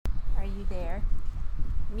there?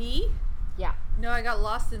 Me? Yeah. No, I got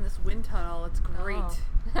lost in this wind tunnel. It's great.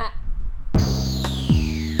 Oh.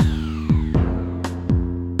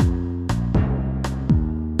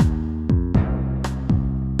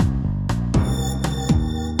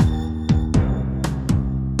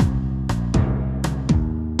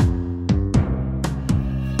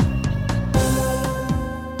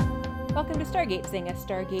 Welcome to Stargate Sing, a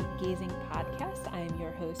Stargate gazing podcast. I am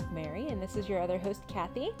your host, Mary, and this is your other host,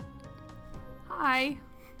 Kathy. Hi.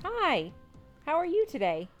 Hi. How are you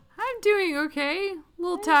today? I'm doing okay. A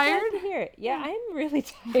little I'm tired. glad to hear it. Yeah, I'm really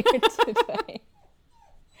tired today.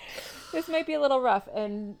 This might be a little rough,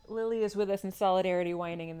 and Lily is with us in solidarity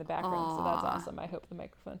whining in the background, so that's Aw. awesome. I hope the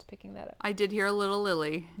microphone's picking that up. I did hear a little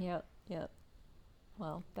Lily. Yep.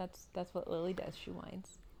 Well, that's what Lily does. She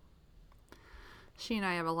whines. She and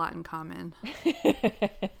I have a lot in common.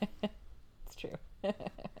 It's true.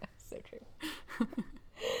 So true.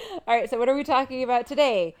 All right, so what are we talking about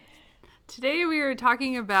today? Today we are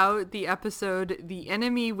talking about the episode The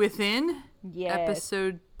Enemy Within, Yes.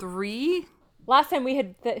 episode 3. Last time we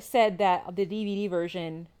had said that the DVD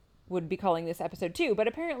version would be calling this episode 2, but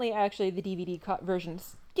apparently actually the DVD version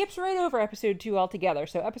skips right over episode 2 altogether.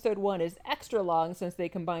 So episode 1 is extra long since they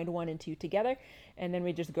combined 1 and 2 together, and then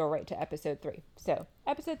we just go right to episode 3. So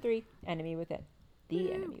episode 3, Enemy Within. The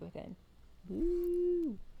Woo. Enemy Within.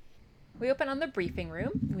 Woo. We open on the briefing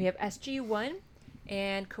room. We have SG-1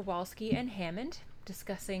 and Kowalski and Hammond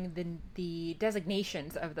discussing the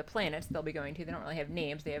designations of the planets they'll be going to. They don't really have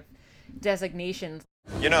names. They have designations.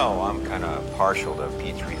 You know, I'm kind of partial to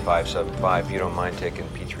P3575. If you don't mind taking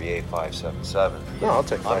P38-577. No, I'll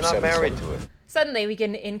take I'm 577. not married to it. Suddenly, we get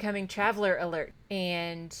an incoming traveler alert,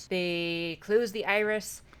 and they close the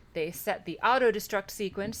iris. They set the auto-destruct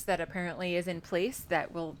sequence that apparently is in place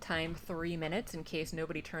that will time 3 minutes in case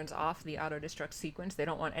nobody turns off the auto-destruct sequence. They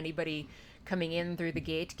don't want anybody coming in through the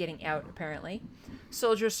gate getting out, apparently.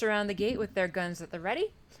 Soldiers surround the gate with their guns at the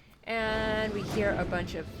ready, and we hear a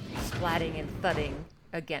bunch of splatting and thudding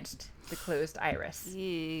against the closed iris.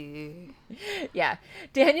 Yeah. Yeah.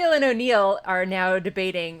 Daniel and O'Neill are now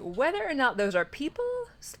debating whether or not those are people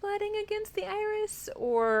splatting against the iris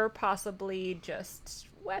or possibly just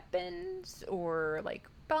weapons or like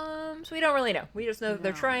bombs. We don't really know. We just know that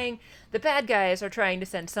they're trying, the bad guys are trying to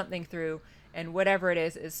send something through, and whatever it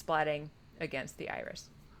is splatting against the iris.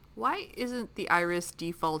 Why isn't the iris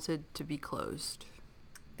defaulted to be closed?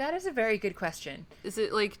 That is a very good question. Is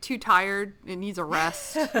it like too tired? It needs a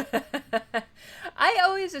rest? I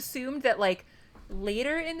always assumed that like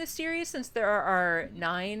later in the series, since there are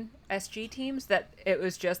 9 SG teams, that it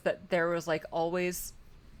was just that there was like always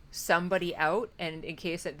somebody out, and in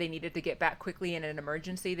case that they needed to get back quickly in an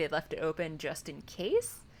emergency, they left it open just in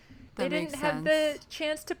case. They didn't have the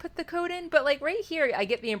chance to put the code in, but like right here, I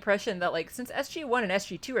get the impression that like since SG-1 and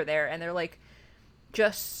SG-2 are there, and they're like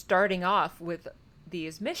just starting off with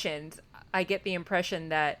these missions, I get the impression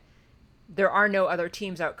that there are no other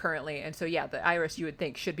teams out currently, and so yeah, the iris you would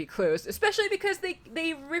think should be closed, especially because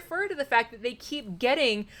they refer to the fact that they keep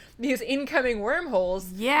getting these incoming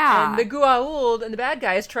wormholes. Yeah. And the Goa'uld and the bad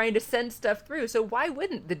guys trying to send stuff through, so why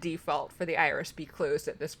wouldn't the default for the iris be closed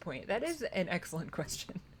at this point? That is an excellent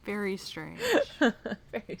question. Very strange.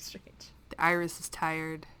 Very strange. The iris is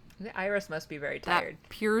tired. The iris must be very tired. That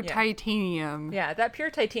pure Yeah. titanium. Yeah, that pure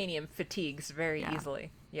titanium fatigues very Yeah.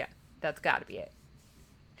 easily. Yeah, that's got to be it.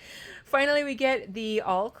 Finally, we get the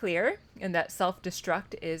all clear, and that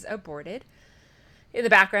self-destruct is aborted. In the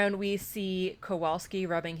background, we see Kowalski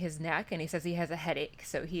rubbing his neck, and he says he has a headache,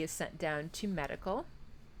 so he is sent down to medical.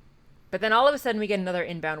 But then all of a sudden, we get another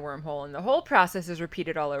inbound wormhole, and the whole process is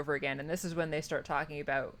repeated all over again. And this is when they start talking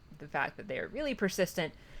about the fact that they are really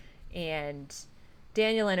persistent, and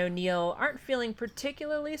Daniel and O'Neill aren't feeling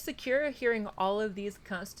particularly secure hearing all of these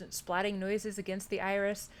constant splatting noises against the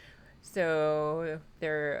iris. So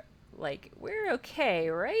they're like, we're okay,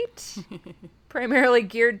 right? Primarily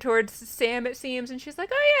geared towards Sam, it seems. And she's like,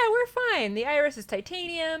 oh yeah, we're fine. The iris is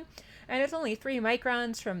titanium, and it's only 3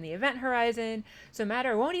 microns from the event horizon, so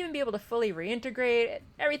matter won't even be able to fully reintegrate.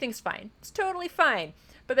 Everything's fine. It's totally fine.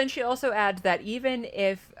 But then she also adds that even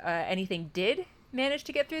if anything did manage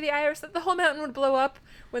to get through the iris, that the whole mountain would blow up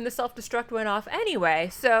when the self-destruct went off anyway.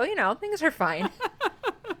 So, you know, things are fine.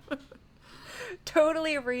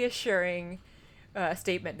 Totally reassuring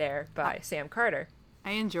statement there by Sam Carter.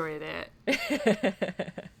 I enjoyed it.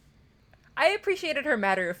 I appreciated her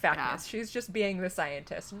matter-of-factness. Yeah. She's just being the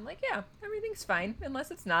scientist. And like, yeah, everything's fine,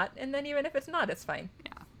 unless it's not. And then even if it's not, it's fine.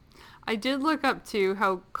 Yeah. I did look up, too,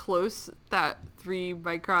 how close that 3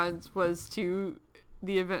 microns was to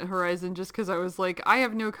the Event Horizon just because I was like, I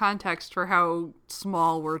have no context for how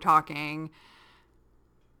small we're talking.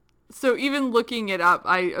 So even looking it up,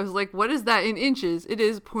 I was like, what is that in inches? It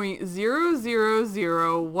is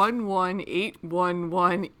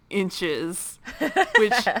 0.0011811 inches,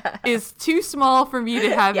 which is too small for me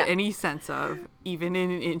to have any sense of, even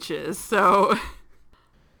in inches. So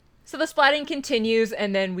the splatting continues,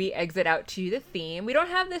 and then we exit out to the theme. We don't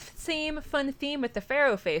have the same fun theme with the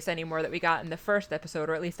Pharaoh face anymore that we got in the first episode,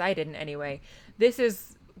 or at least I didn't anyway. This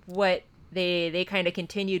is what they kind of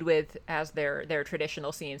continued with as their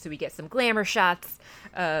traditional scene. So we get some glamour shots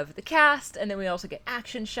of the cast, and then we also get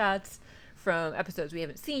action shots from episodes we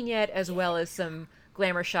haven't seen yet, as well as some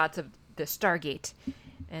glamour shots of the Stargate.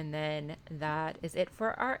 And then that is it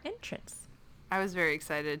for our entrance. I was very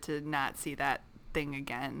excited to not see that thing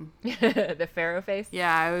again. The Pharaoh face?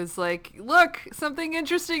 Yeah, I was like, look, something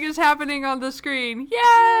interesting is happening on the screen.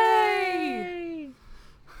 Yay!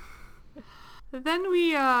 Then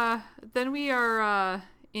we are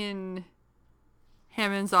in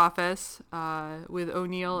Hammond's office with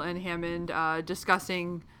O'Neill and Hammond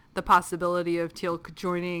discussing the possibility of Teal'c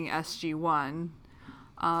joining SG-1.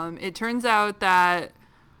 It turns out that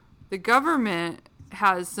the government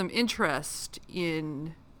has some interest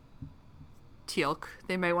in Teal'c.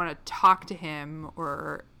 They might want to talk to him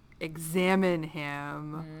or examine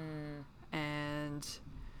him. And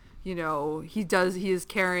you know, he is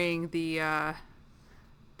carrying the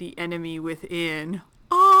enemy within.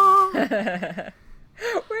 Oh! Where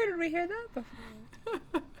did we hear that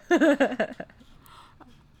before?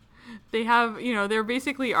 They have, you know, they're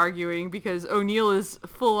basically arguing because O'Neill is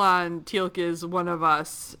full on Teal'c is one of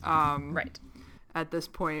us. Right. At this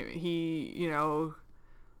point, he, you know,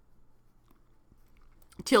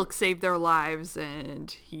 Teal'c saved their lives,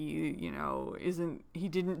 and he, you know, he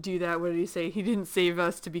didn't do that. What did he say? He didn't save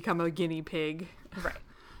us to become a guinea pig. Right.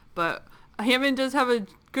 But Hammond does have a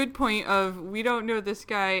good point of, we don't know this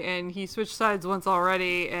guy, and he switched sides once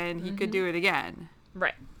already, and he could do it again.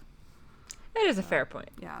 Right. That is a fair point.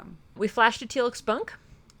 Yeah. We flash to Teal'c's bunk.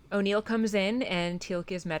 O'Neill comes in, and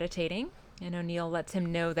Teal'c is meditating, and O'Neill lets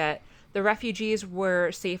him know that the refugees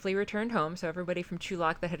were safely returned home, so everybody from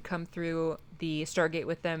Chulak that had come through the Stargate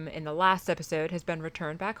with them in the last episode has been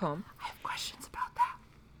returned back home. I have questions about that.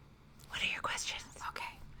 What are your questions?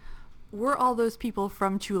 Okay. Were all those people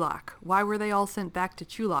from Chulak? Why were they all sent back to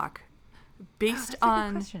Chulak? Based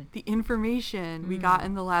on the information we got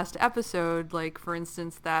in the last episode, like, for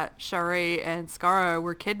instance, that Sharai and Skara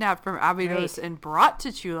were kidnapped from Abydos and brought to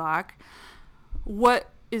Chulak, what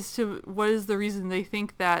is the reason they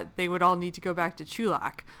think that they would all need to go back to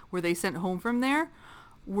Chulak? Were they sent home from there?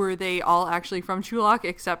 Were they all actually from Chulak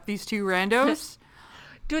except these two randos?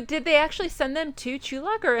 Did they actually send them to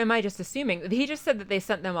Chulak, or am I just assuming? He just said that they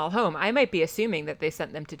sent them all home. I might be assuming that they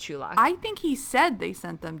sent them to Chulak. I think he said they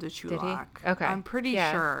sent them to Chulak. Did he? Okay. I'm pretty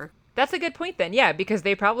sure. That's a good point then, yeah, because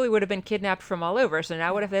they probably would have been kidnapped from all over, so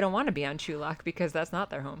now what if they don't want to be on Chulak because that's not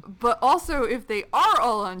their home? But also, if they are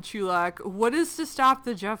all on Chulak, what is to stop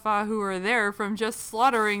the Jaffa who are there from just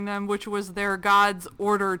slaughtering them, which was their god's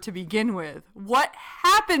order to begin with? What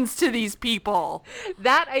happens to these people?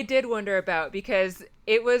 That I did wonder about, because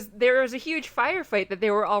there was a huge firefight that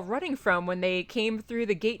they were all running from when they came through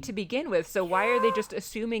the gate to begin with. So why are they just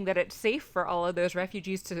assuming that it's safe for all of those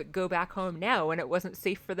refugees to go back home now when it wasn't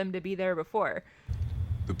safe for them to be there before?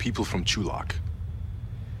 The people from Chulak.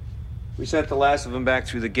 We sent the last of them back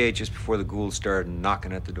through the gate just before the ghouls started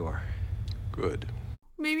knocking at the door. Good.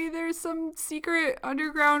 Maybe there's some secret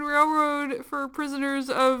underground railroad for prisoners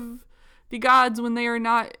of the gods when they are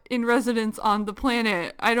not in residence on the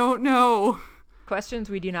planet. I don't know. Questions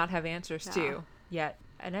we do not have answers to yet.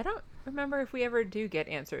 And I don't remember if we ever do get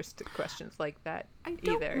answers to questions like that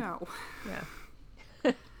either. I don't know. Yeah.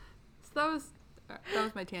 So that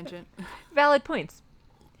was my tangent. Valid points.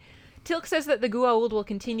 Teal'c says that the Goa'uld will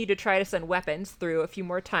continue to try to send weapons through a few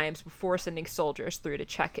more times before sending soldiers through to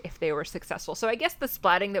check if they were successful. So I guess the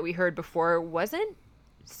splatting that we heard before wasn't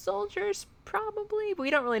soldiers, probably. But we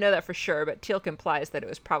don't really know that for sure, but Teal'c implies that it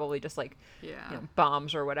was probably just like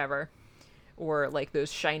bombs or whatever. Or like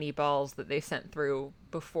those shiny balls that they sent through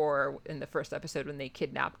before in the first episode when they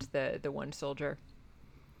kidnapped the one soldier.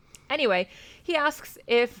 Anyway, he asks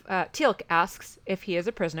if Teal'c asks if he is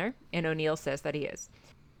a prisoner, and O'Neill says that he is.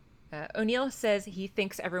 O'Neill says he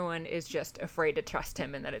thinks everyone is just afraid to trust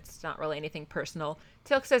him and that it's not really anything personal.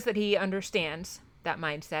 Teal'c says that he understands that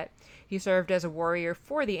mindset. He served as a warrior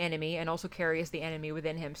for the enemy and also carries the enemy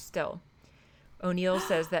within him still. O'Neill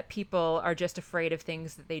says that people are just afraid of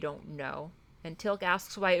things that they don't know. And Teal'c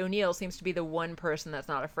asks why O'Neill seems to be the one person that's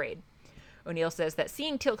not afraid. O'Neill says that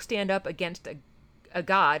seeing Teal'c stand up against a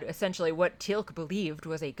god, essentially what Teal'c believed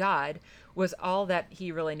was a god, was all that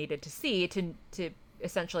he really needed to see to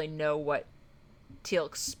essentially know what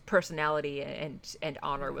Teal'c's personality and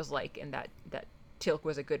honor was like, and that Teal'c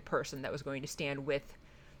was a good person that was going to stand with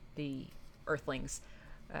the Earthlings,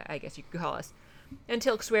 I guess you could call us. And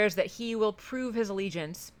Teal'c swears that he will prove his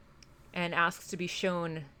allegiance and asks to be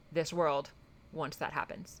shown this world once that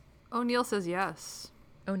happens. O'Neill says yes.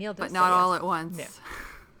 O'Neill does but not say all yes. at once.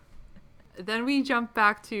 No. Then we jump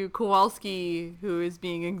back to Kowalski, who is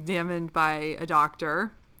being examined by a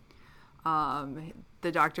doctor.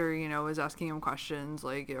 The doctor, is asking him questions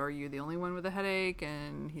like, are you the only one with a headache?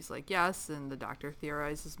 And he's like, yes. And the doctor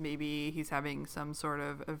theorizes maybe he's having some sort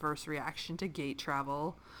of adverse reaction to gate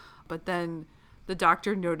travel. But then the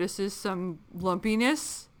doctor notices some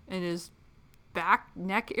lumpiness in his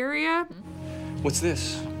neck area. What's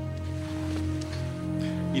this?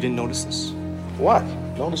 You didn't notice this? What?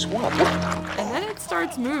 Notice what? And then it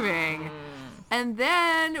starts moving. And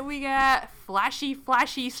then we get flashy,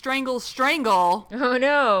 strangle. Oh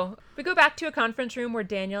no. We go back to a conference room where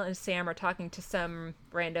Daniel and Sam are talking to some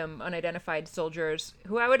random unidentified soldiers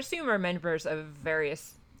who I would assume are members of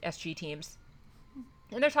various SG teams.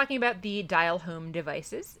 And they're talking about the dial home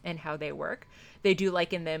devices and how they work. They do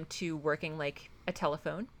liken them to working like a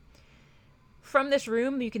telephone. From this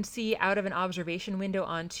room, you can see out of an observation window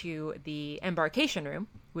onto the embarkation room,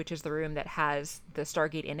 which is the room that has the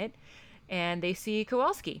Stargate in it. And they see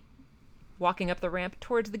Kowalski walking up the ramp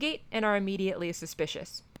towards the gate and are immediately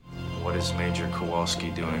suspicious. What is Major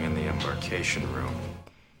Kowalski doing in the embarkation room?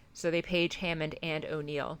 So they page Hammond and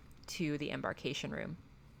O'Neill to the embarkation room.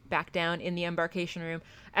 Back down in the embarkation room,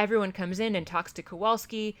 everyone comes in and talks to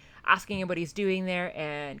Kowalski, asking him what he's doing there,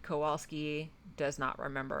 and Kowalski does not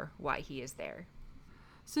remember why he is there.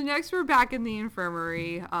 So next we're back in the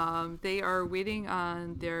infirmary. They are waiting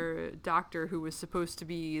on their doctor who was supposed to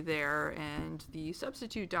be there, and the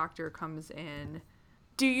substitute doctor comes in.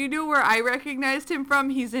 Do you know where I recognized him from?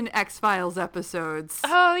 He's in X-Files episodes.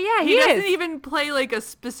 Oh, yeah, he doesn't is. even play like a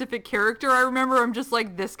specific character. I remember I'm just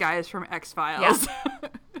like, this guy is from X-Files. Yeah.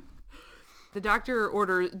 The doctor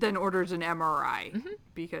orders an MRI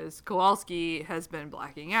because Kowalski has been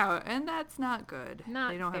blacking out, and that's not good.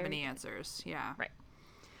 They don't have any answers. Yeah. Right.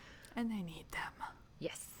 And they need them.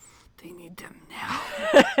 Yes. They need them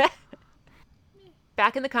now.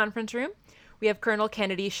 Back in the conference room, we have Colonel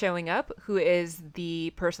Kennedy showing up, who is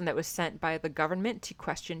the person that was sent by the government to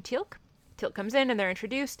question Teal'c. Teal'c comes in and they're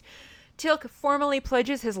introduced. Teal'c formally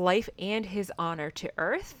pledges his life and his honor to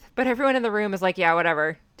Earth, but everyone in the room is like, yeah,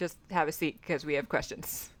 whatever. Just have a seat because we have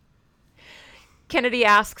questions. Kennedy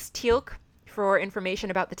asks Teal'c for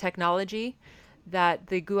information about the technology that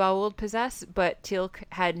the Goa'uld possess, but Teal'c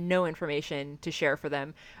had no information to share for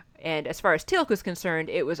them. And as far as Teal'c was concerned,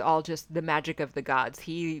 it was all just the magic of the gods.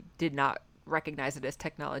 He did not recognize it as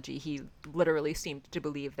technology. He literally seemed to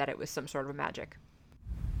believe that it was some sort of magic.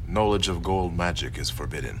 Knowledge of gold magic is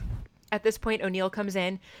forbidden. At this point, O'Neill comes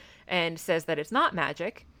in and says that it's not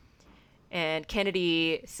magic. And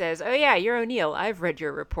Kennedy says, oh yeah, you're O'Neill. I've read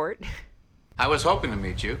your report. I was hoping to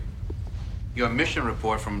meet you. Your mission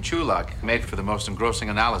report from Chulak made for the most engrossing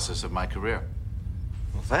analysis of my career.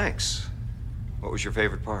 Well, thanks. What was your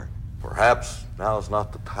favorite part? Perhaps now's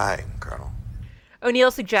not the time, Colonel.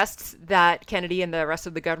 O'Neill suggests that Kennedy and the rest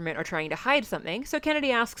of the government are trying to hide something, so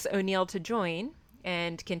Kennedy asks O'Neill to join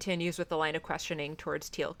and continues with the line of questioning towards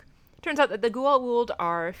Teal'c. Turns out that the Goa'uld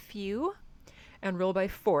are few and rule by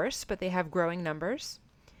force, but they have growing numbers,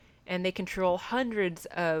 and they control hundreds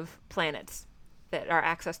of planets that are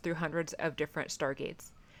accessed through hundreds of different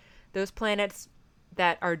stargates. Those planets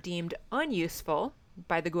that are deemed unuseful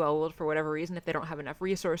by the Goa'uld for whatever reason, if they don't have enough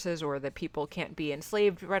resources or the people can't be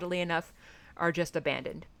enslaved readily enough, are just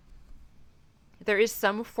abandoned. There is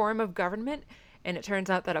some form of government, and it turns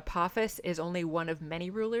out that Apophis is only one of many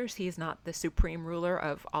rulers. He's not the supreme ruler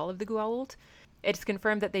of all of the Goa'uld. It's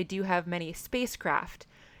confirmed that they do have many spacecraft,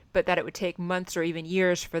 but that it would take months or even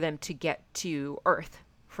years for them to get to Earth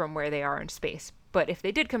from where they are in space. But if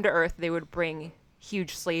they did come to Earth, they would bring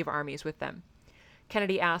huge slave armies with them.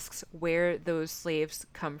 Kennedy asks where those slaves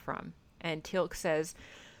come from, and Teal'c says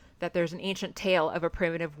that there's an ancient tale of a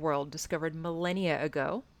primitive world discovered millennia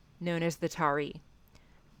ago, known as the Tari.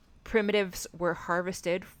 Primitives were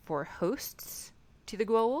harvested for hosts to the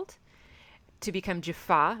Goa'uld, to become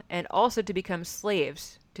Jaffa, and also to become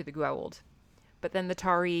slaves to the Goa'uld. But then the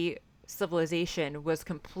Tari civilization was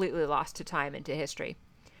completely lost to time and to history.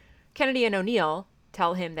 Kennedy and O'Neill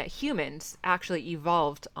tell him that humans actually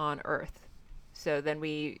evolved on Earth. So then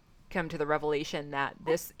we come to the revelation that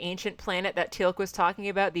this ancient planet that Teal'c was talking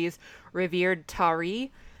about, these revered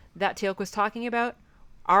Tari, that Teal'c was talking about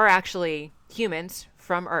are actually humans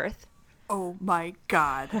from Earth. Oh my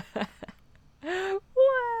god.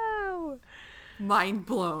 Wow! Mind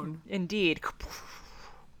blown. Indeed.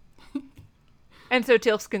 And so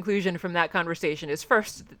Teal'c's conclusion from that conversation is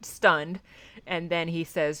first stunned, and then he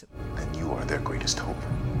says, And you are their greatest hope.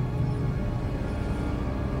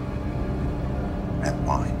 And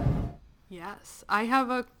mine. Yes. I have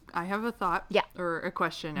a thought. Yeah. Or a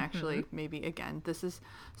question, actually. Maybe again. This is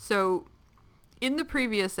so in the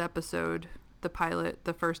previous episode, the pilot,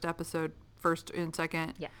 the first episode, first and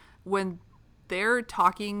second, Yeah. when they're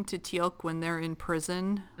talking to Teal'c when they're in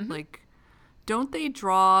prison, like, don't they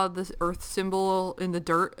draw the Earth symbol in the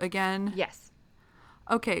dirt again? yes.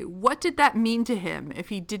 Okay, what did that mean to him if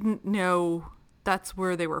he didn't know that's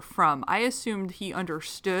where they were from? I assumed he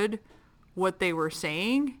understood what they were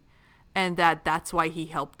saying and that's why he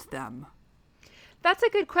helped them. That's a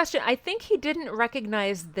good question. I think he didn't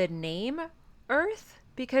recognize the name Earth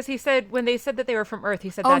because he said, when they said that they were from Earth, he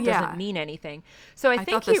said that doesn't mean anything. So I I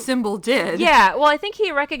think thought the symbol did. Yeah, well, I think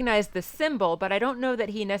he recognized the symbol, but I don't know that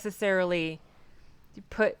he necessarily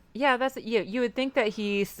put. Yeah, that's you would think that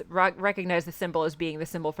he recognized the symbol as being the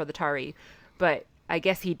symbol for the Tari, but I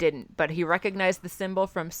guess he didn't. But he recognized the symbol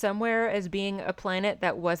from somewhere as being a planet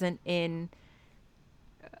that wasn't in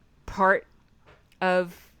part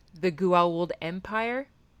of the Goa'uld Empire,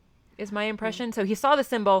 is my impression. So he saw the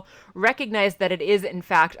symbol, recognized that it is in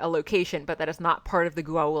fact a location, but that it's not part of the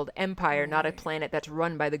Goa'uld Empire, not a planet that's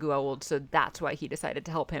run by the Goa'uld. So that's why he decided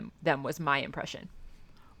to help them, was my impression.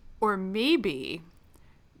 Or maybe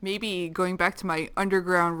going back to my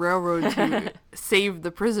Underground Railroad to save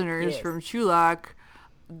the prisoners from Chulak,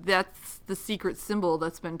 that's the secret symbol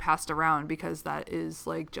that's been passed around because that is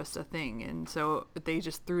like just a thing. And so they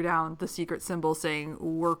just threw down the secret symbol saying,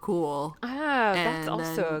 we're cool. Ah, and that's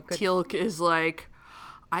also a good... Teal'c is like,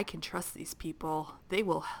 I can trust these people. They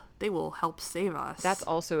will help save us. That's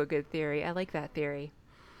also a good theory. I like that theory.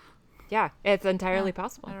 Yeah, it's entirely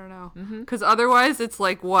possible. I don't know. Because otherwise it's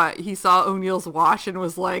like, what? He saw O'Neill's watch and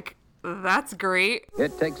was like, that's great.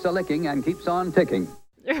 It takes a licking and keeps on ticking.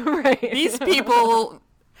 Right. These people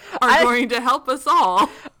are going to help us all.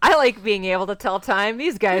 I like being able to tell time.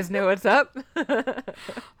 These guys know what's up.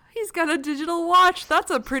 He's got a digital watch.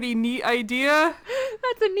 That's a pretty neat idea.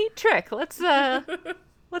 That's a neat trick. Let's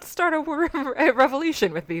start a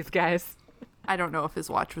revolution with these guys. I don't know if his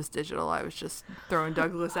watch was digital. I was just throwing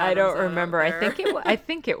Douglas Adams I don't out remember. there. I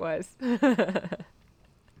think it was.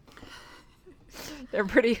 They're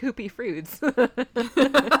pretty hoopy fruits.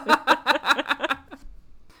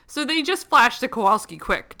 So they just flash to Kowalski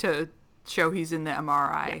quick to show he's in the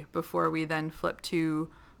MRI before we then flip to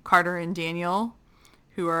Carter and Daniel,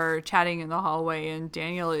 who are chatting in the hallway, and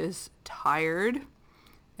Daniel is tired.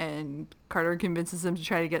 And Carter convinces him to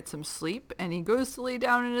try to get some sleep, and he goes to lay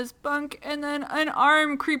down in his bunk, and then an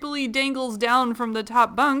arm creepily dangles down from the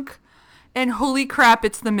top bunk, and holy crap,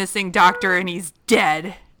 it's the missing doctor, and he's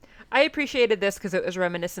dead. I appreciated this because it was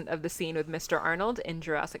reminiscent of the scene with Mr. Arnold in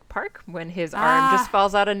Jurassic Park when his arm just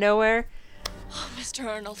falls out of nowhere. Oh, Mr.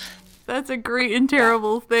 Arnold. That's a great and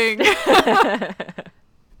terrible thing.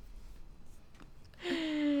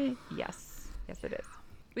 Yes. Yes, it is.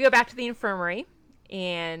 We go back to the infirmary,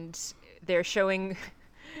 and they're showing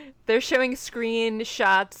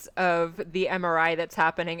screenshots of the MRI that's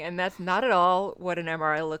happening, and that's not at all what an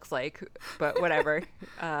MRI looks like, but whatever.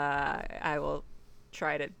 I will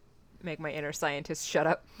try to make my inner scientist shut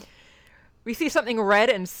up. We see something red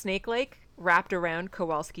and snake-like wrapped around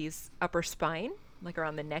Kowalski's upper spine, like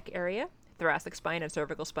around the neck area, thoracic spine and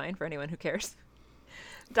cervical spine for anyone who cares.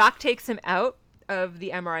 Doc takes him out of the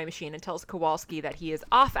MRI machine and tells Kowalski that he is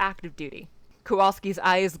off active duty. Kowalski's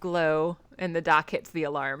eyes glow, and the doc hits the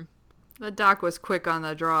alarm. The doc was quick on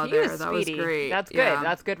the draw He there. was That speedy. was great. That's good. Yeah.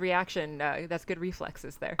 That's good reaction. That's good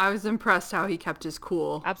reflexes there. I was impressed how he kept his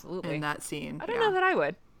cool. Absolutely. In that scene. I don't know that I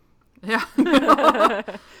would. Yeah.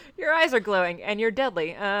 Your eyes are glowing, and you're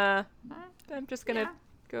deadly. I'm just gonna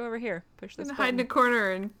go over here. Push this I'm button. hide in a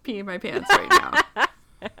corner and pee my pants right now.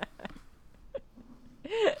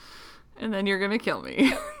 And then you're gonna kill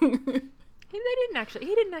me. He didn't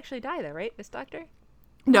actually die though, right? This doctor?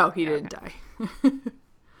 No, he didn't die.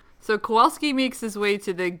 So Kowalski makes his way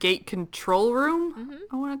to the gate control room,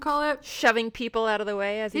 I want to call it. Shoving people out of the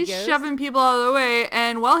way as he goes. He's shoving people out of the way,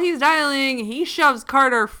 and while he's dialing, he shoves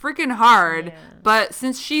Carter freaking hard. Yeah. But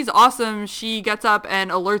since she's awesome, she gets up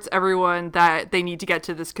and alerts everyone that they need to get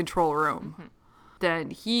to this control room.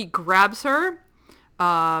 Then he grabs her,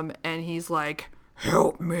 and he's like,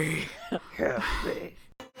 "Help me. Help me.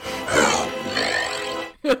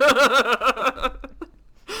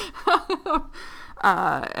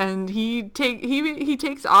 And he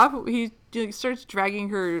takes off. He starts dragging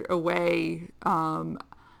her away. And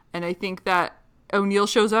I think that O'Neill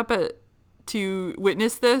shows up to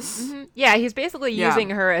witness this. Mm-hmm. Yeah, he's basically using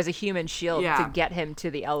her as a human shield to get him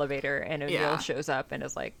to the elevator, and O'Neill shows up and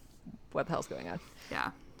is like, what the hell's going on?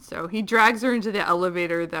 Yeah. So he drags her into the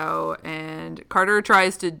elevator, though, and Carter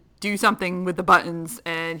tries to do something with the buttons,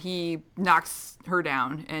 and he knocks her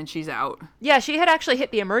down, and she's out. Yeah, she had actually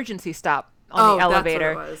hit the emergency stop on the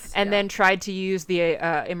elevator, that's what it was. and then tried to use the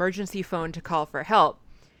emergency phone to call for help.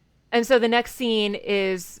 And so the next scene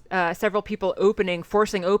is several people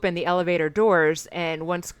forcing open the elevator doors, and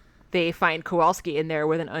once they find Kowalski in there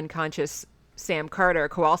with an unconscious Sam Carter,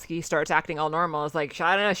 Kowalski starts acting all normal. It's like,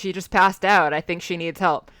 I don't know, she just passed out. I think she needs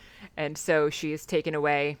help. And so she's taken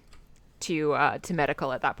away to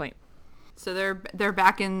medical at that point. So they're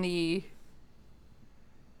back in the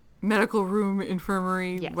medical room,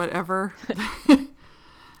 infirmary, whatever.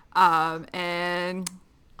 And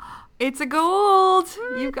it's a gold.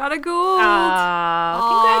 You got a gold.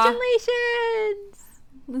 Congratulations.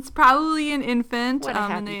 It's probably an infant. What a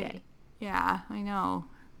happy day. Yeah, I know.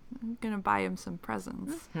 I'm going to buy him some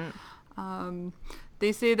presents. Mm-hmm.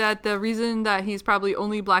 They say that the reason that he's probably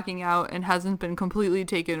only blacking out and hasn't been completely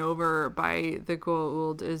taken over by the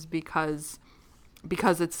gold is because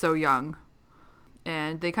it's so young.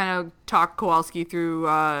 And they kind of talk Kowalski through,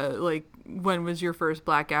 when was your first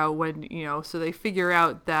blackout? So they figure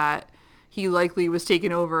out that he likely was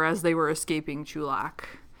taken over as they were escaping Chulak.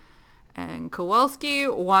 And Kowalski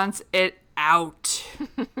wants it out.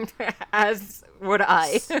 As would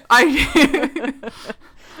I.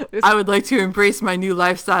 I would like to embrace my new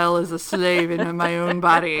lifestyle as a slave in my own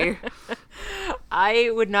body. I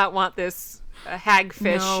would not want this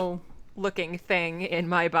hagfish looking thing in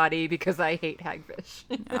my body because I hate hagfish.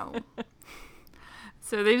 No.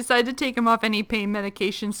 So they decide to take him off any pain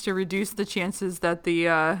medications to reduce the chances that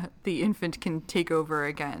the infant can take over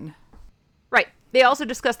again. Right. They also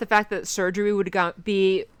discussed the fact that surgery would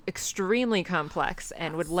be extremely complex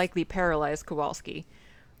and would likely paralyze Kowalski.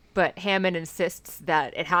 But Hammond insists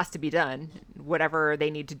that it has to be done. Whatever they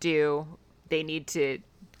need to do, they need to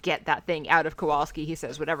get that thing out of Kowalski. He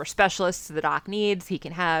says whatever specialists the doc needs, he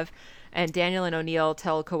can have. And Daniel and O'Neill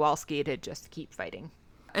tell Kowalski to just keep fighting.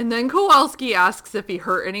 And then Kowalski asks if he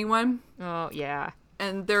hurt anyone. Oh, yeah.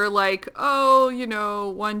 And they're like,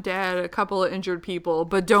 one dead, a couple of injured people,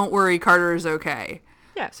 but don't worry, Carter is okay.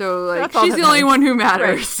 Yeah. So, she's the only one who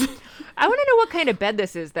matters. Right. I want to know what kind of bed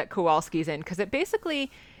this is that Kowalski's in, because it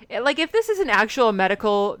basically, if this is an actual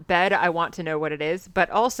medical bed, I want to know what it is. But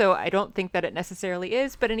also, I don't think that it necessarily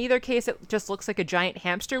is. But in either case, it just looks like a giant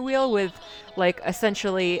hamster wheel with,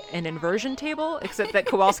 essentially an inversion table, except that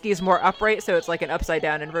Kowalski is more upright, so it's like an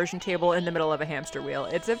upside-down inversion table in the middle of a hamster wheel.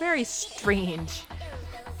 It's a very strange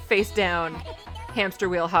face-down hamster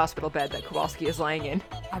wheel hospital bed that Kowalski is lying in.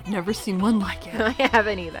 I've never seen one like it. I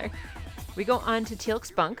haven't either. We go on to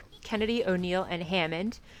Teal'c's bunk. Kennedy, O'Neill, and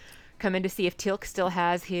Hammond come in to see if Teal'c still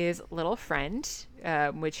has his little friend,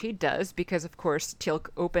 which he does because, of course, Teal'c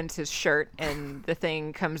opens his shirt and the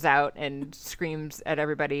thing comes out and screams at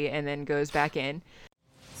everybody and then goes back in.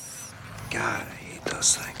 God, I hate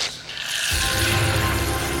those things.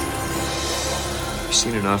 You've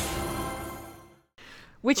seen enough.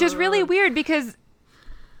 Which is really weird because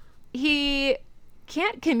he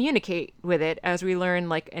can't communicate with it, as we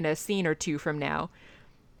learn in a scene or two from now.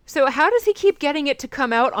 So how does he keep getting it to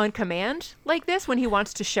come out on command like this when he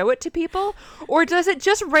wants to show it to people? Or does it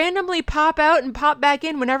just randomly pop out and pop back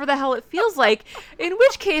in whenever the hell it feels like? In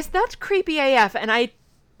which case, that's creepy AF, and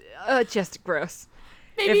just gross.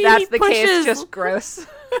 Maybe if that's the case, just gross.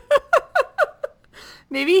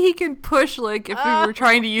 Maybe he can push, if we were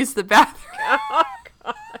trying to use the bathroom. Oh,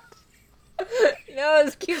 God. No,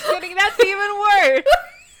 this keeps getting, that's even worse.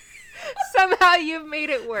 Somehow you've made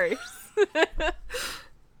it worse.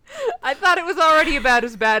 I thought it was already about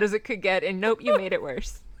as bad as it could get, and nope, you made it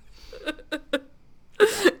worse.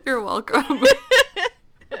 You're welcome.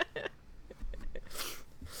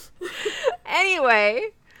 Anyway,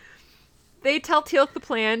 they tell Teal'c the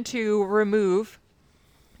plan to remove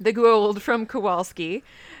the Goa'uld from Kowalski,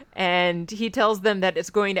 and he tells them that it's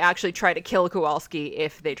going to actually try to kill Kowalski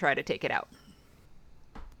if they try to take it out.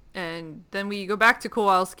 And then we go back to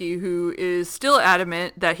Kowalski, who is still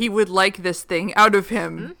adamant that he would like this thing out of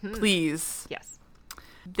him, please. Yes.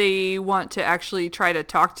 They want to actually try to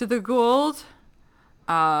talk to the Goa'uld,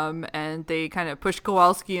 and they kind of push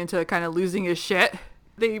Kowalski into kind of losing his shit.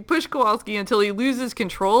 They push Kowalski until he loses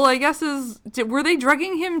control, I guess were they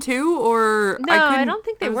drugging him too, or? No, I don't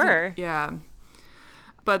think they were. Yeah.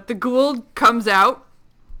 But the Goa'uld comes out,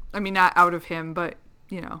 I mean, not out of him, but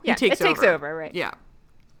he takes over, right? Yeah.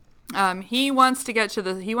 He wants to get to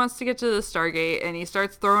the Stargate, and he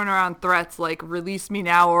starts throwing around threats like "Release me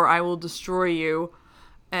now, or I will destroy you,"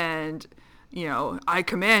 and I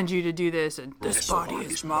command you to do this, and this body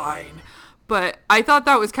is mine. But I thought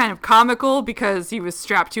that was kind of comical because he was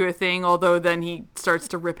strapped to a thing, although then he starts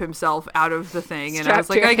to rip himself out of the thing, and I was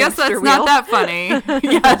like, I guess that's wheel? not that funny.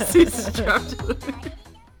 Yes, he's strapped to the thing.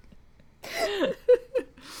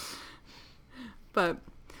 But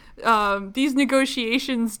these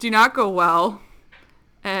negotiations do not go well,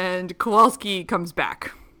 and Kowalski comes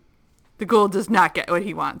back. The Goa'uld does not get what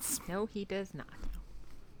he wants. No, he does not.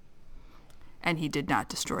 And he did not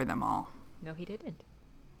destroy them all. No, he didn't.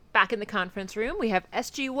 Back in the conference room, we have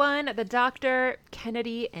SG-1, the Doctor,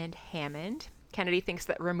 Kennedy, and Hammond. Kennedy thinks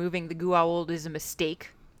that removing the Goa'uld is a mistake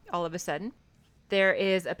all of a sudden. There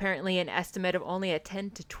is apparently an estimate of only a 10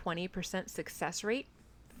 to 20% success rate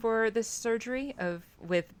for this surgery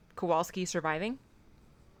with Kowalski surviving.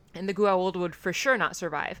 And the Goa'uld would for sure not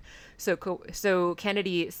survive. So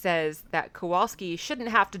Kennedy says that Kowalski shouldn't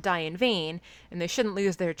have to die in vain, and they shouldn't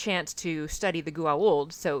lose their chance to study the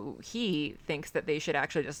Goa'uld. So he thinks that they should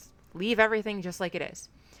actually just leave everything just like it is.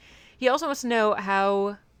 He also wants to know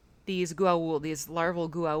how these Goa'uld, these larval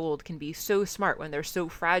Goa'uld, can be so smart when they're so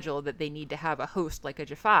fragile that they need to have a host like a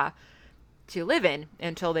Jaffa to live in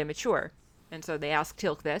until they mature. And so they ask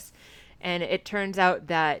Teal'c this. And it turns out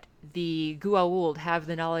that the Goa'uld have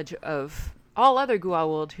the knowledge of all other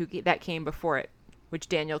Goa'uld that came before it, which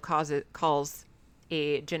Daniel calls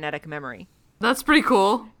a genetic memory. That's pretty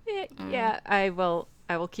cool. Yeah, I will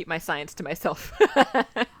keep my science to myself.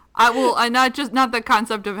 I not the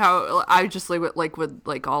concept of how I just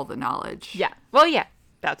with all the knowledge. Yeah. Well, yeah,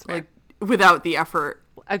 that's fair. Like without the effort.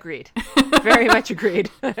 Agreed. Very much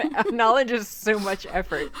agreed. Knowledge is so much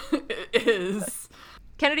effort. It is.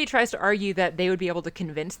 Kennedy tries to argue that they would be able to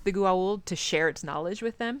convince the Goa'uld to share its knowledge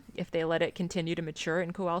with them if they let it continue to mature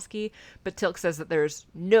in Kowalski, but Teal'c says that there's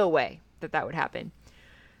no way that would happen.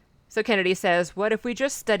 So Kennedy says, what if we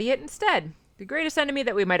just study it instead? The greatest enemy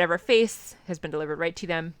that we might ever face has been delivered right to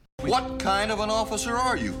them. What kind of an officer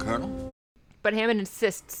are you, Colonel? But Hammond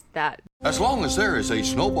insists that As long as there is a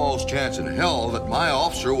snowball's chance in hell that my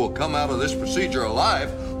officer will come out of this procedure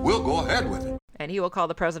alive, we'll go ahead with it. And he will call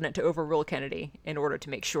the president to overrule Kennedy in order to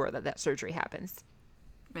make sure that surgery happens.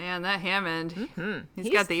 Man, that Hammond,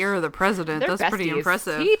 he's got the ear of the president. That's pretty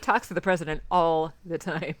impressive. He talks to the president all the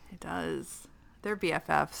time. He does. They're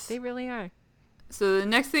BFFs. They really are. So the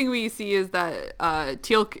next thing we see is that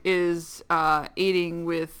Teal'c is aiding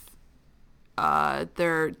with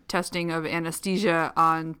their testing of anesthesia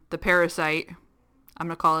on the parasite. I'm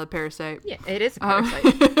going to call it a parasite. Yeah, it is a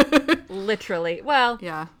parasite. Literally. Well,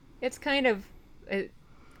 yeah. It's kind of...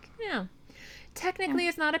 Technically,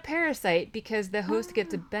 it's not a parasite because the host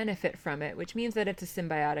gets a benefit from it, which means that it's a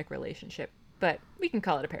symbiotic relationship. But we can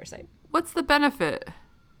call it a parasite. What's the benefit?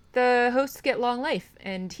 The hosts get long life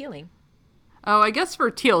and healing. Oh, I guess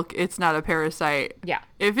for Teal'c, it's not a parasite. Yeah.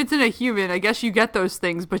 If it's in a human, I guess you get those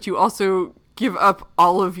things, but you also give up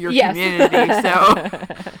all of your humanity. So...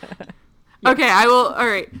 Okay, I will... All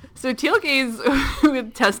right. So Teal'c is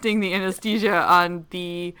with testing the anesthesia on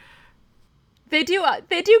the... They do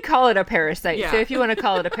call it a parasite. Yeah. So if you want to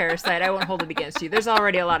call it a parasite, I won't hold it against you. There's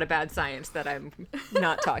already a lot of bad science that I'm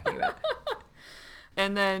not talking about.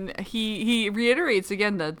 And then he reiterates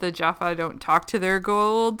again that the Jaffa don't talk to their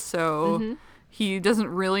Goa'uld, so he doesn't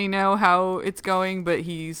really know how it's going, but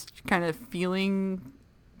he's kind of feeling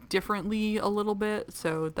differently a little bit,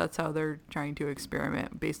 so that's how they're trying to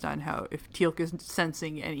experiment based on how if Teal'c is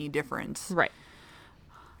sensing any difference. Right.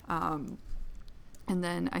 And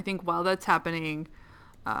then I think while that's happening,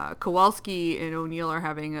 Kowalski and O'Neill are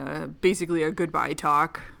having basically a goodbye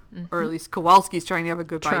talk, or at least Kowalski's trying to have a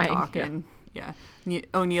goodbye talk, and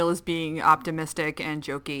O'Neill is being optimistic and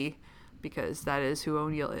jokey because that is who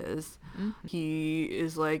O'Neill is. He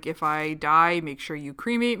is like, if I die, make sure you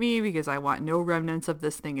cremate me because I want no remnants of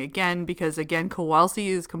this thing again, because again, Kowalski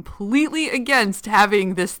is completely against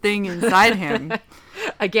having this thing inside him.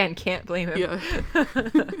 Again, can't blame him. Yeah.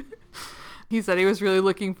 He said he was really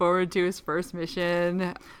looking forward to his first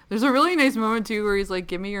mission. There's a really nice moment too where he's like,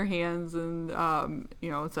 give me your hands, and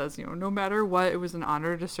it says, no matter what, it was an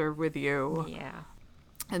honor to serve with you. Yeah.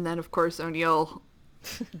 And then of course O'Neill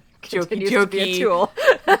jokey to be a tool.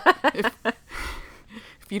 if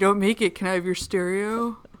you don't make it, can I have your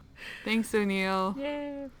stereo? Thanks, O'Neill.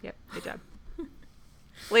 Yeah. Yep. Good job.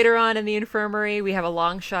 Later on in the infirmary, we have a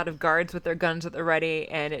long shot of guards with their guns at the ready,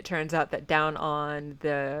 and it turns out that down on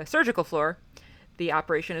the surgical floor, the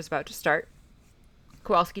operation is about to start.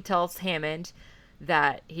 Kowalski tells Hammond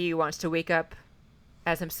that he wants to wake up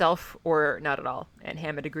as himself or not at all, and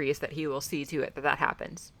Hammond agrees that he will see to it that that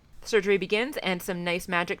happens. The surgery begins, and some nice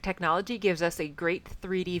magic technology gives us a great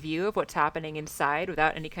 3D view of what's happening inside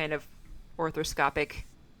without any kind of arthroscopic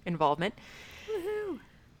involvement. Woohoo!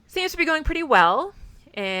 Seems to be going pretty well,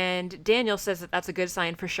 and Daniel says that that's a good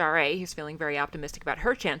sign for Sharae. He's feeling very optimistic about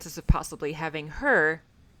her chances of possibly having her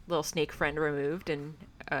little snake friend removed and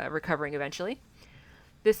recovering eventually.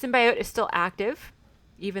 The symbiote is still active,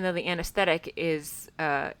 even though the anesthetic is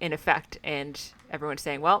in effect, and everyone's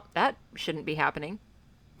saying, well, that shouldn't be happening.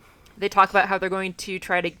 They talk about how they're going to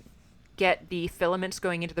try to get the filaments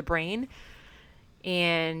going into the brain,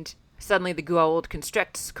 and suddenly the Goa'uld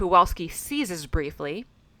constricts. Kowalski seizes briefly.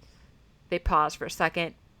 They pause for a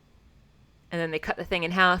second, and then they cut the thing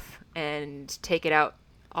in half and take it out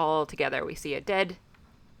all together. We see a dead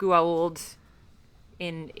Goa'uld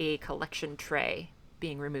in a collection tray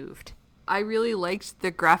being removed. I really liked the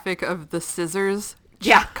graphic of the scissors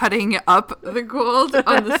Yeah. cutting up the Goa'uld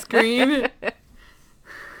on the screen.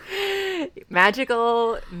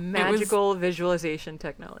 Magical visualization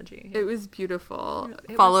technology. It was beautiful,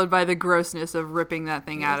 It followed by the grossness of ripping that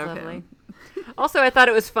thing out of lovely. him. Also, I thought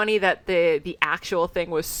it was funny that the actual thing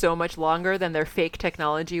was so much longer than their fake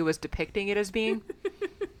technology was depicting it as being.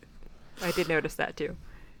 I did notice that too.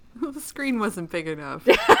 The screen wasn't big enough.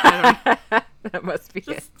 I don't know. That must be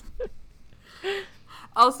it.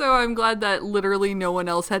 Also, I'm glad that literally no one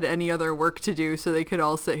else had any other work to do, so they could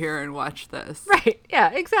all sit here and watch this. Right.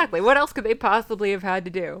 Yeah, exactly. What else could they possibly have had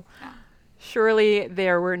to do? Yeah. Surely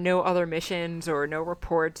there were no other missions or no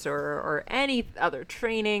reports or any other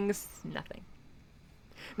trainings. Nothing.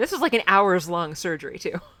 This was like an hours-long surgery,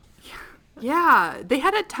 too. Yeah, they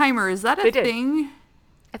had a timer. Is that They a did. thing?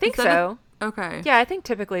 I think Is that so. Okay. Yeah, I think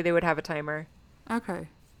typically they would have a timer. Okay.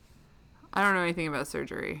 I don't know anything about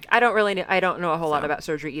surgery. I don't really know. I don't know a whole lot about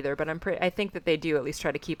surgery either, but I think that they do at least try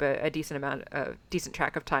to keep a decent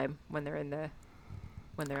track of time when they're in there.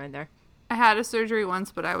 I had a surgery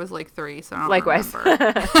once, but I was like 3, so I don't Likewise.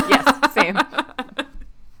 remember. Yes, same.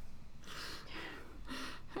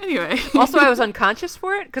 Anyway. Also, I was unconscious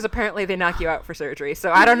for it because apparently they knock you out for surgery.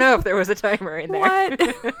 So I don't know if there was a timer in there. What?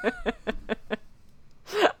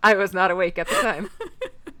 I was not awake at the time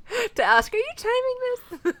to ask, are you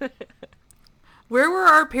timing this? Where were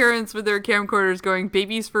our parents with their camcorders going,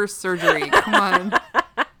 baby's first surgery? Come on. My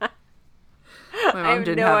mom I have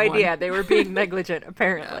didn't no have idea. one. They were being negligent,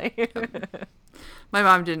 apparently. My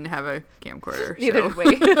mom didn't have a camcorder. Neither So. did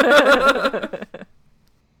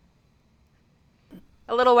we.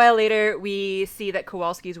 A little while later, we see that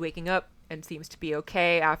Kowalski's waking up and seems to be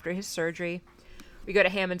okay after his surgery. We go to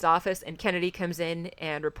Hammond's office, and Kennedy comes in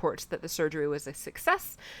and reports that the surgery was a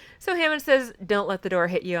success. So Hammond says, don't let the door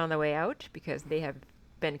hit you on the way out, because they have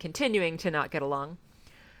been continuing to not get along.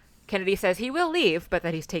 Kennedy says he will leave, but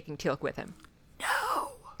that he's taking Teal'c with him.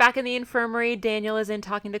 No! Back in the infirmary, Daniel is in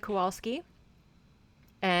talking to Kowalski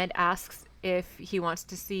and asks if he wants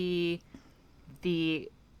to see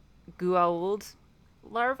the Goa'uld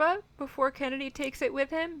larva before Kennedy takes it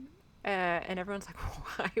with him. And everyone's like,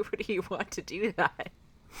 why would he want to do that?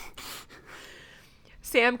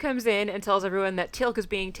 Sam comes in and tells everyone that Teal'c is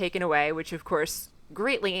being taken away, which of course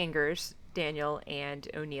greatly angers Daniel and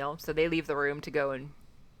O'Neill. So they leave the room to go and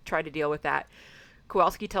try to deal with that.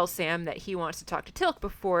 Kowalski tells Sam that he wants to talk to Teal'c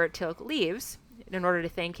before Teal'c leaves in order to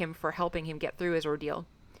thank him for helping him get through his ordeal.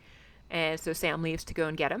 And so Sam leaves to go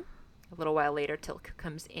and get him. A little while later, Teal'c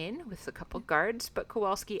comes in with a couple guards, but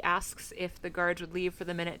Kowalski asks if the guards would leave for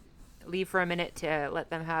a minute to let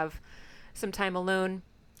them have some time alone,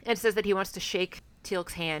 and says that he wants to shake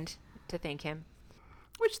Teal'c's hand to thank him.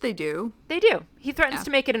 Which they do. They do. He threatens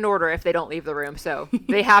to make it an order if they don't leave the room, so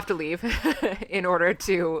they have to leave in order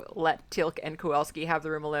to let Teal'c and Kowalski have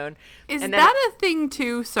the room alone. Is and then that a thing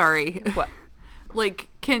too? Sorry. What? Like,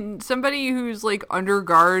 can somebody who's like under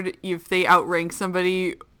guard, if they outrank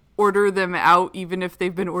somebody, order them out even if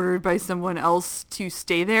they've been ordered by someone else to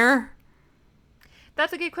stay there?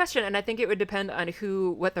 That's a good question, and I think it would depend on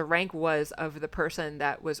what the rank was of the person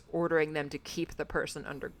that was ordering them to keep the person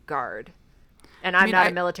under guard. And I'm not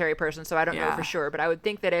a military person, so I don't know for sure, but I would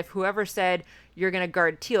think that if whoever said you're going to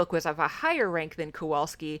guard Teal'c was of a higher rank than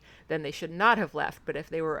Kowalski, then they should not have left. But if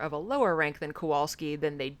they were of a lower rank than Kowalski,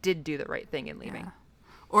 then they did do the right thing in leaving. Yeah.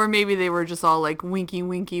 Or maybe they were just all like, winky,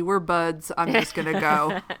 winky, we're buds, I'm just going to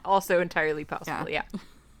go. Also entirely possible, yeah.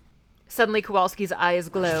 Suddenly Kowalski's eyes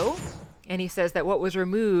glow, and he says that what was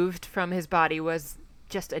removed from his body was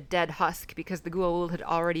just a dead husk because the Goa'uld had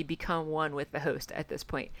already become one with the host at this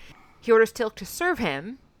point. He orders Teal'c to serve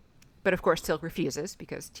him, but of course Teal'c refuses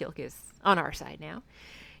because Teal'c is on our side now.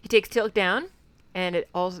 He takes Teal'c down, And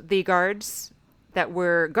the guards that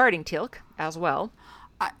were guarding Teal'c as well.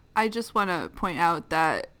 I just want to point out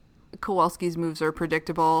that Kowalski's moves are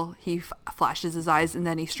predictable. He flashes his eyes and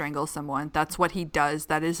then he strangles someone. That's what he does.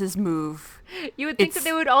 That is his move. You would think that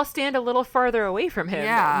they would all stand a little farther away from him,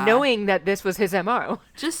 knowing that this was his MO.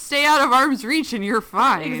 Just stay out of arm's reach and you're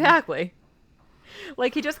fine. Exactly.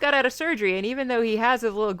 Like, he just got out of surgery, and even though he has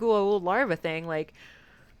his little Goa'uld larva thing, like,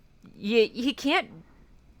 he can't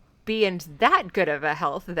be in that good of a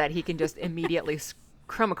health that he can just immediately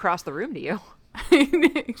crumb across the room to you.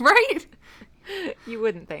 Right? You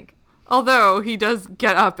wouldn't think. Although he does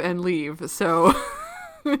get up and leave, so...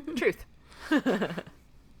 Truth.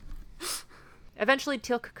 Eventually,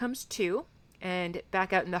 Teal'c comes to, and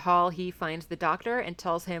back out in the hall, he finds the doctor and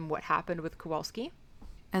tells him what happened with Kowalski.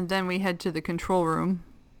 And then we head to the control room,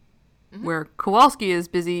 where Kowalski is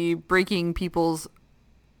busy breaking people's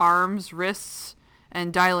arms, wrists,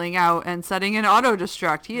 and dialing out and setting an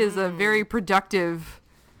auto-destruct. He is a very productive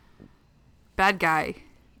bad guy.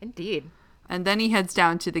 Indeed. And then he heads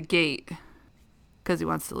down to the gate because he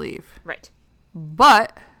wants to leave. Right.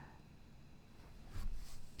 But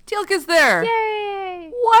Teal'c is there.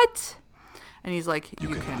 Yay! What? And he's like,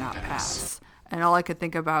 you cannot pass. And all I could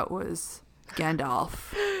think about was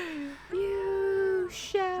Gandalf. You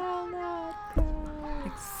shall not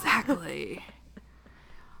pass. Exactly.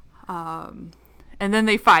 And then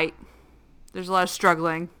they fight. There's a lot of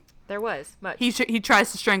struggling. There was much. He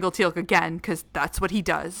tries to strangle Teal'c again because that's what he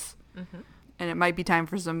does. Mm-hmm. And it might be time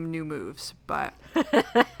for some new moves, but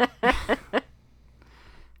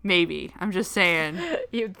maybe. I'm just saying.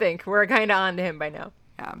 You'd think. We're kind of on to him by now.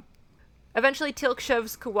 Yeah. Eventually, Teal'c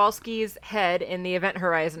shoves Kowalski's head in the event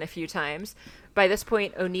horizon a few times. By this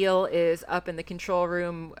point, O'Neill is up in the control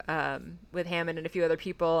room with Hammond and a few other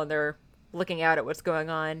people, and they're looking out at what's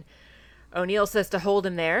going on. O'Neill says to hold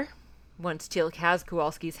him there. Once Teal'c has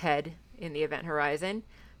Kowalski's head in the event horizon,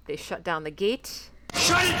 they shut down the gate.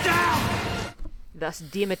 Shut it down! Thus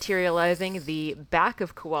dematerializing the back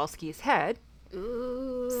of Kowalski's head.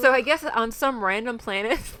 Ooh. So I guess on some random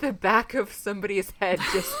planet, the back of somebody's head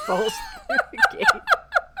just falls through the gate.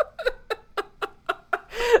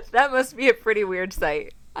 That must be a pretty weird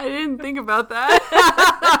sight. I didn't think about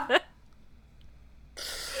that.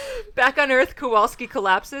 Back on Earth, Kowalski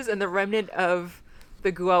collapses and the remnant of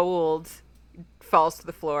the Goa'uld falls to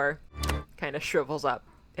the floor, kind of shrivels up,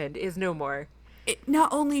 and is no more. It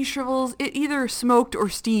not only shrivels, it either smoked or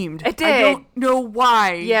steamed. It did. I don't know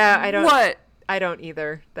why. Yeah, I don't. What? I don't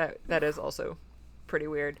either. That is also pretty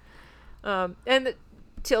weird. And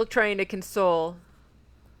Teal'c, trying to console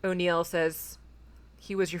O'Neill, says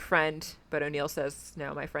he was your friend, but O'Neill says,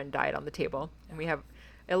 no, my friend died on the table. And we have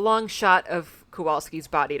a long shot of Kowalski's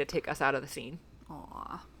body to take us out of the scene.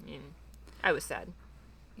 Aw. I was sad.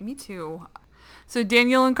 Me too. So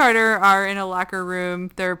Daniel and Carter are in a locker room.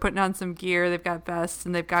 They're putting on some gear. They've got vests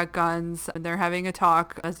and they've got guns. And they're having a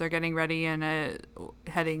talk as they're getting ready and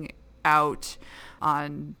heading out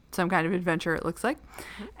on some kind of adventure, it looks like.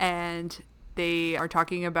 Mm-hmm. And they are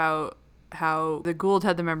talking about how the Goa'uld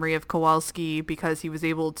had the memory of Kowalski because he was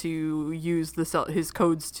able to use his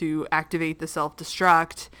codes to activate the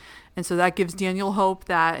self-destruct. And so that gives Daniel hope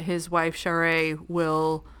that his wife, Sha're,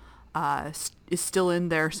 will is still in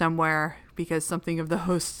there somewhere because something of the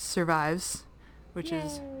host survives, which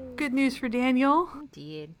is good news for Daniel.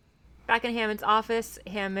 Indeed. Back in Hammond's office,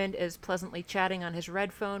 Hammond is pleasantly chatting on his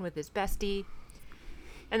red phone with his bestie.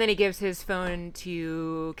 And then he gives his phone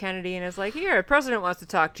to Kennedy and is like, here, the president wants to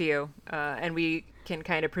talk to you. And we can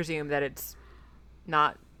kind of presume that it's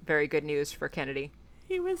not very good news for Kennedy.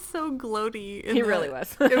 He was so gloaty. He really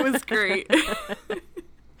was. It was great.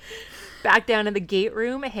 Back down in the gate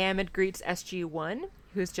room, Hammond greets SG-1,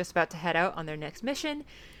 who's just about to head out on their next mission.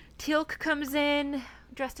 Teal'c comes in,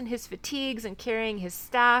 dressed in his fatigues and carrying his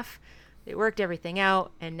staff. They worked everything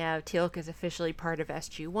out, and now Teal'c is officially part of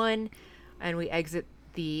SG-1, and we exit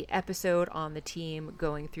the episode on the team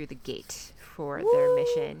going through the gate for their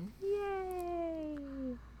mission. Yay!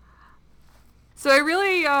 So I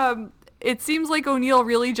really, it seems like O'Neill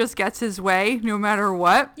really just gets his way no matter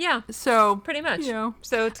what. Yeah. So pretty much. You know.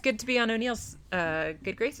 So it's good to be on O'Neill's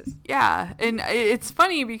good graces. Yeah, and it's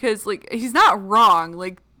funny because like he's not wrong.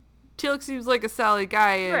 Like Teal'c seems like a solid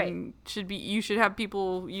guy and you should have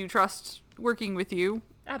people you trust working with you.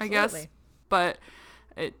 Absolutely. I guess. But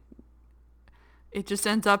it just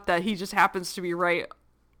ends up that he just happens to be right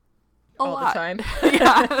all the time.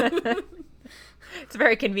 Yeah. It's a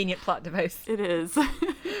very convenient plot device. It is.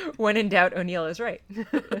 When in doubt, O'Neill is right.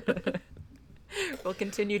 Will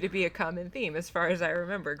continue to be a common theme as far as I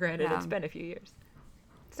remember. Granted, It's been a few years.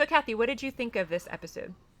 So, Kathy, what did you think of this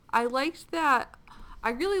episode? I liked that. I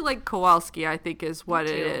really like Kowalski, I think is what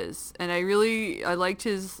it is. And I liked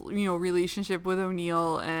his, relationship with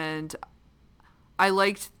O'Neill, and I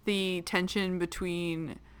liked the tension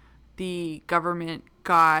between the government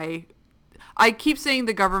guy. I keep saying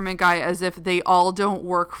the government guy as if they all don't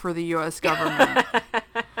work for the U.S. government.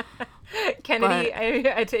 Kennedy,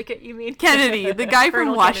 I take it you mean Kennedy, the guy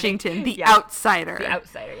from Washington, Kennedy. the outsider. The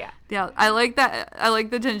outsider, yeah. Yeah, I like that. I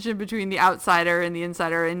like the tension between the outsider and the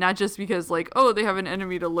insider, and not just because they have an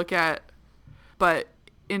enemy to look at, but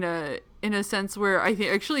in a sense where I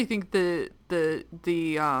actually think the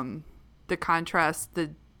contrast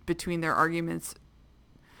between their arguments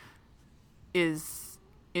is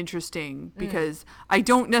interesting, because I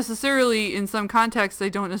don't necessarily, in some contexts, I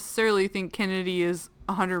don't necessarily think Kennedy is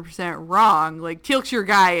 100% wrong. Like, Teal'c's your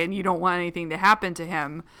guy and you don't want anything to happen to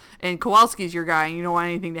him, and Kowalski's your guy and you don't want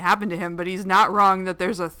anything to happen to him, but he's not wrong that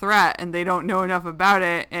there's a threat and they don't know enough about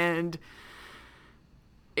it, and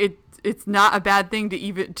it's not a bad thing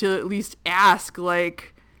to at least ask,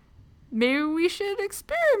 like, maybe we should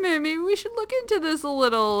experiment, maybe we should look into this a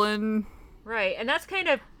little. And right, and that's kind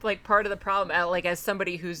of like part of the problem, like, as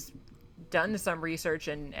somebody who's done some research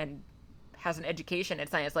and has an education in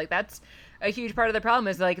science, like, that's a huge part of the problem,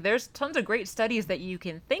 is like there's tons of great studies that you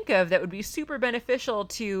can think of that would be super beneficial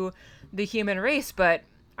to the human race, but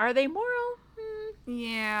are they moral?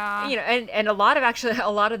 Yeah. And a lot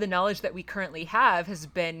of the knowledge that we currently have has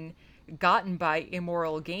been gotten by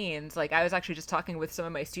immoral gains. Like, I was actually just talking with some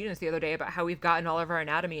of my students the other day about how we've gotten all of our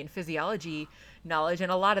anatomy and physiology knowledge,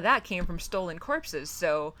 and a lot of that came from stolen corpses.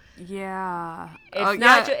 So yeah,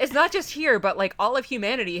 it's not just here, but like all of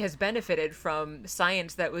humanity has benefited from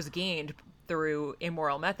science that was gained through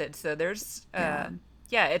immoral methods. So there's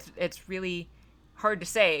it's really hard to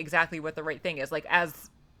say exactly what the right thing is. Like, as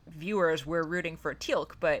viewers, we're rooting for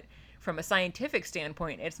Teal'c, but from a scientific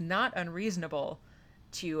standpoint, it's not unreasonable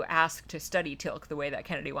to ask to study Teal'c the way that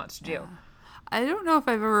Kennedy wants to do. I don't know if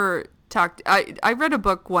I've ever talked. I read a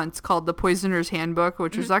book once called The Poisoner's Handbook,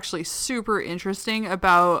 which was actually super interesting,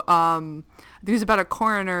 about it was about a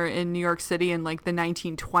coroner in New York City in like the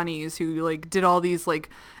 1920s who like did all these like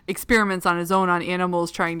experiments on his own on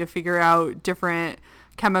animals, trying to figure out different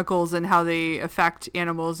chemicals and how they affect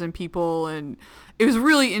animals and people, and it was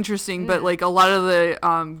really interesting. But like a lot of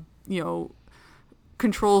the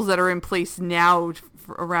controls that are in place now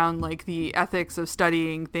around like the ethics of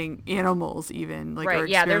studying animals, even like, or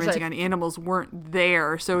experimenting on animals, weren't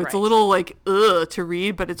there, so it's a little like to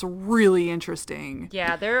read, but it's really interesting.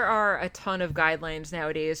 Yeah, there are a ton of guidelines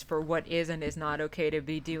nowadays for what is and is not okay to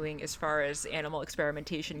be doing as far as animal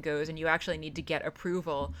experimentation goes, and you actually need to get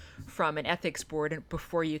approval from an ethics board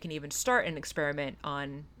before you can even start an experiment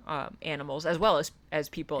on animals as well as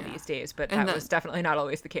people these days, but that was definitely not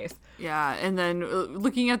always the case. Yeah, and then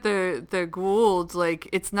looking at the Goa'uld, like,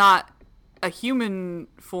 it's not a human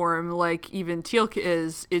form like even Teal'c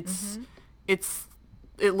is. It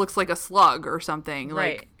looks like a slug or something,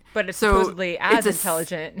 right? Like, but it's supposedly as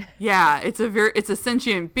intelligent. Yeah, it's a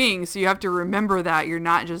sentient being, so you have to remember that you're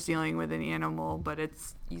not just dealing with an animal, but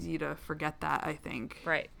it's easy to forget that, I think.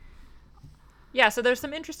 Right. Yeah, so there's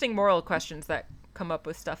some interesting moral questions that come up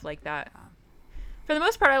with stuff like that. For the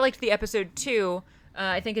most part, I liked the episode too.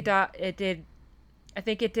 I think it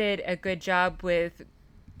did a good job with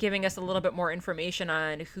giving us a little bit more information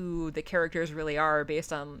on who the characters really are,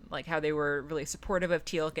 based on like how they were really supportive of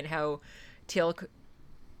Teal'c, and how Teal'c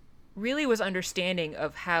really was understanding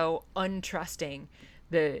of how untrusting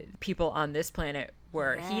the people on this planet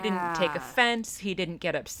were. He didn't take offense. He didn't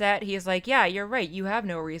get upset. He's like, yeah, you're right. You have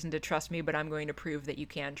no reason to trust me, but I'm going to prove that you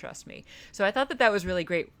can trust me. So I thought that was really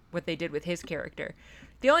great what they did with his character.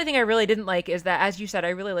 The only thing I really didn't like is that, as you said, I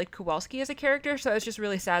really liked Kowalski as a character, so I was just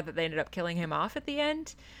really sad that they ended up killing him off at the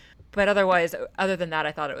end. But other than that,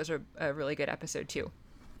 I thought it was a really good episode too.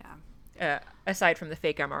 Yeah. Aside from the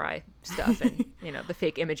fake MRI stuff and the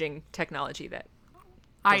fake imaging technology that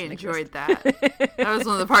I enjoyed that. That was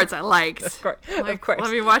one of the parts I liked. Of course.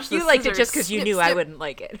 Let me watch this. You liked it just because you knew I wouldn't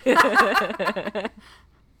like it.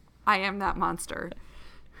 I am that monster.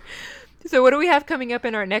 So what do we have coming up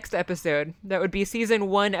in our next episode? That would be season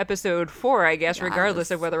 1, episode 4, I guess,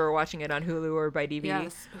 regardless of whether we're watching it on Hulu or by DVD.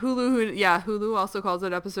 Yes. Hulu also calls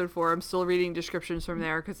it episode 4. I'm still reading descriptions from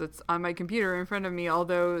there because it's on my computer in front of me,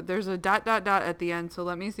 although there's a ... at the end, so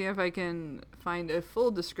let me see if I can find a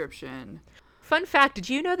full description. Fun fact, did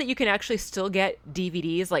you know that you can actually still get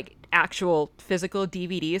DVDs, like actual physical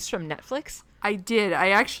DVDs from Netflix? I did. I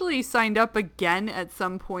actually signed up again at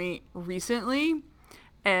some point recently,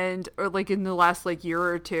 or like in the last like year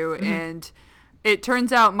or two, and It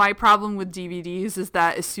turns out my problem with DVDs is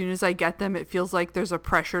that as soon as I get them, it feels like there's a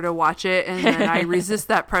pressure to watch it, and then I resist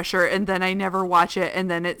that pressure, and then I never watch it, and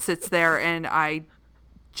then it sits there, and I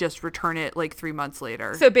just return it like 3 months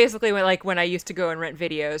later. So basically, when I used to go and rent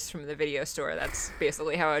videos from the video store, that's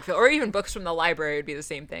basically how I'd feel. Or even books from the library would be the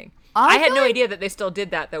same thing. I had no idea that they still did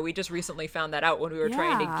that, though. We just recently found that out when we were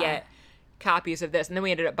trying to get copies of this, and then we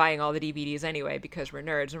ended up buying all the DVDs anyway because we're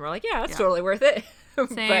nerds, and we're like, yeah, that's totally worth it.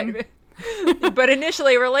 Same. But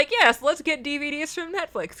initially we're like, yes, let's get DVDs from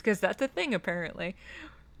Netflix because that's a thing apparently.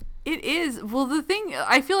 It is. Well, the thing,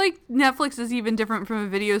 I feel like Netflix is even different from a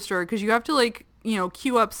video store because you have to like,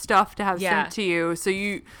 queue up stuff to have sent to you. So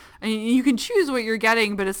you can choose what you're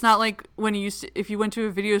getting, but it's not like when if you went to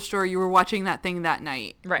a video store, you were watching that thing that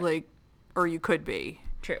night. Right. Like, or you could be.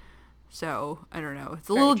 True. So I don't know. It's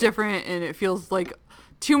a little different, and it feels like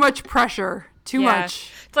too much pressure. Too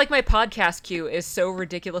much. It's like my podcast queue is so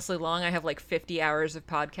ridiculously long. I have like 50 hours of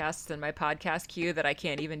podcasts in my podcast queue that I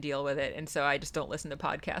can't even deal with it. And so I just don't listen to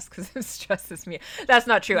podcasts because it stresses me. That's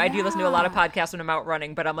not true. I do listen to a lot of podcasts when I'm out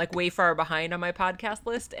running, but I'm like way far behind on my podcast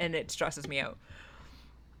list and it stresses me out.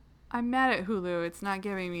 I'm mad at Hulu. It's not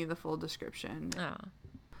giving me the full description. Oh.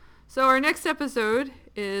 So our next episode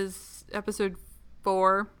is episode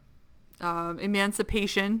 4,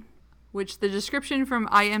 Emancipation, which the description from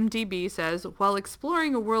IMDb says, while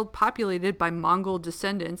exploring a world populated by Mongol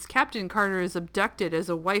descendants, Captain Carter is abducted as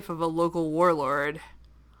a wife of a local warlord.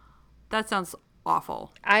 That sounds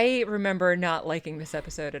awful. I remember not liking this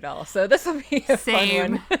episode at all, so this will be a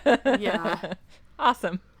fun one. Yeah.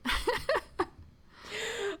 Awesome.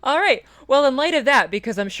 All right. Well, in light of that,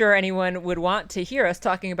 because I'm sure anyone would want to hear us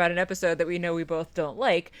talking about an episode that we know we both don't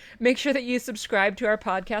like, make sure that you subscribe to our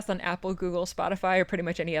podcast on Apple, Google, Spotify, or pretty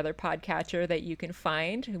much any other podcatcher that you can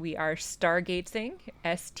find. We are Stargatezing,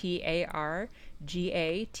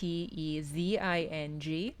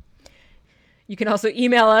 StarGatezing. You can also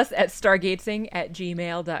email us at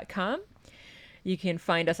stargatezing@gmail.com. You can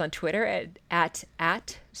find us on Twitter at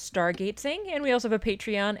Stargatesing, and we also have a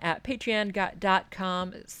Patreon at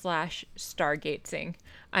patreon.com/Stargatesing.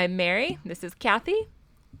 I'm Mary. This is Kathy.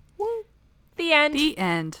 Woo. The end. The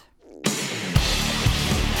end.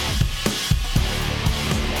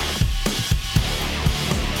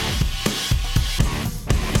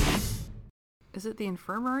 Is it the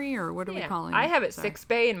infirmary, or what are we calling it? I have it Six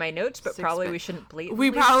Bay in my notes, but probably we shouldn't blatantly we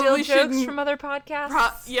probably steal shouldn't jokes from other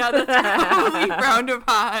podcasts. That's probably frowned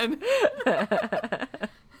upon.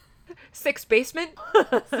 Six Basement?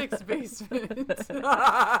 Six Basement.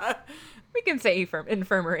 We can say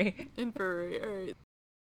infirmary. Infirmary, all right.